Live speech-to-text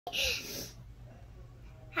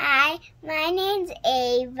Hi, my name's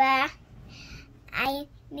Ava. I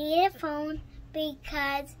need a phone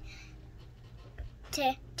because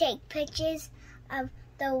to take pictures of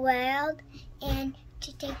the world and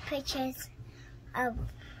to take pictures of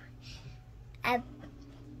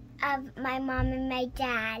my mom and my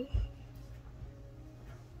dad.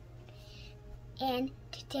 And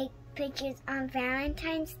to take pictures on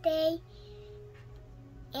Valentine's Day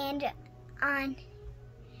and on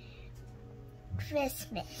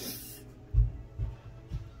Christmas.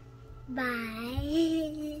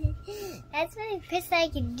 Bye. That's the best I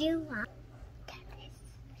can do.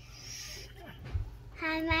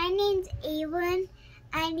 Hi, my name's Evelyn.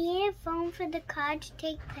 I need a phone for the car to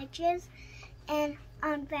take pictures and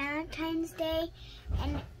on Valentine's Day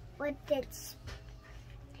and with its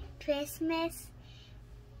Christmas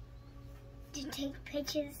to take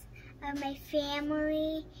pictures of my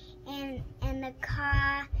family and the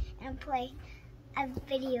car and play a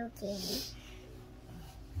video game.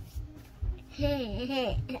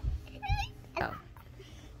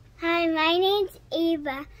 Hi, my name's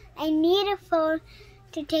Eva. I need a phone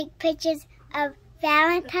to take pictures of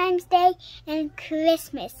Valentine's Day and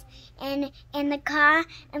Christmas and in the car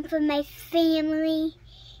and for my family.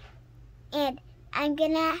 And I'm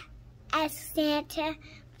gonna ask Santa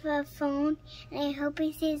for a phone and I hope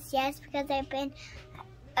he says yes because I've been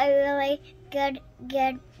a really good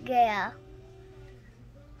girl.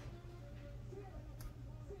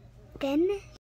 Then